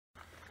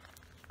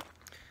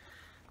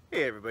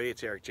Hey everybody,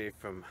 it's Eric J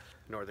from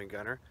Northern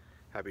Gunner.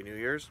 Happy New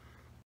Year's.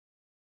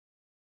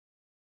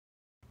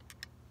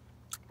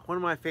 One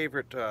of my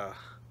favorite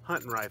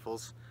hunting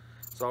rifles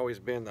has always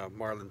been the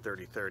Marlin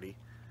 30-30.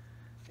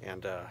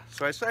 And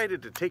so I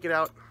decided to take it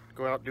out,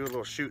 go out, do a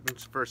little shooting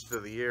first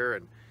of the year,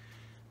 and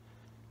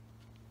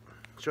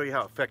show you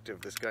how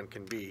effective this gun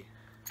can be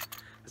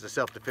as a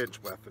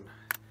self-defense weapon.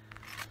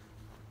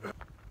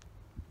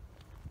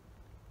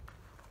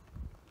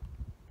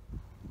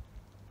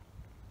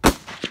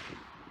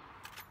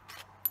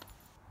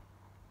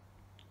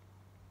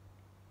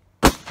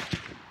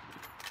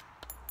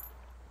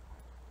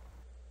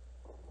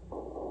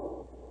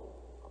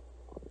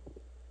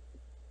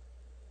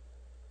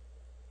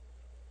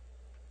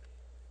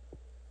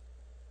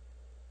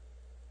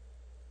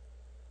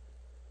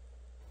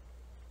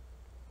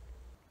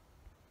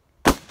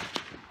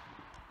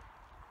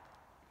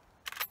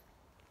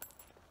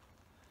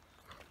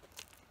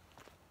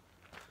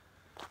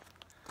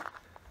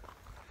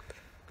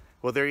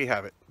 Well, there you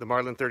have it, the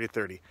Marlin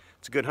 30-30.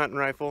 It's a good hunting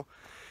rifle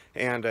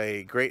and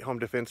a great home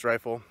defense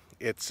rifle.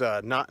 It's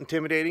not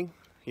intimidating.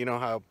 You know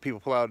how people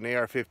pull out an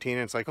AR-15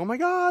 and it's like, oh my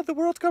God, the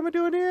world's coming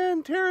to an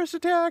end, terrorist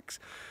attacks.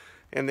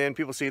 And then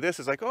people see this,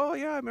 it's like, oh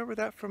yeah, I remember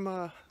that from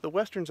the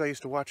Westerns I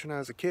used to watch when I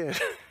was a kid.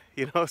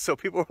 You know, so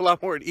people are a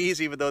lot more at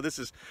ease, even though this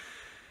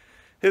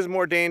is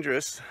more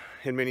dangerous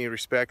in many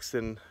respects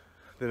than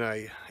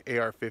a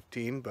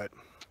AR-15. But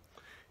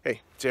hey,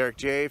 it's Eric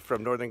J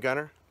from Northern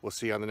Gunner. We'll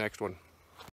see you on the next one.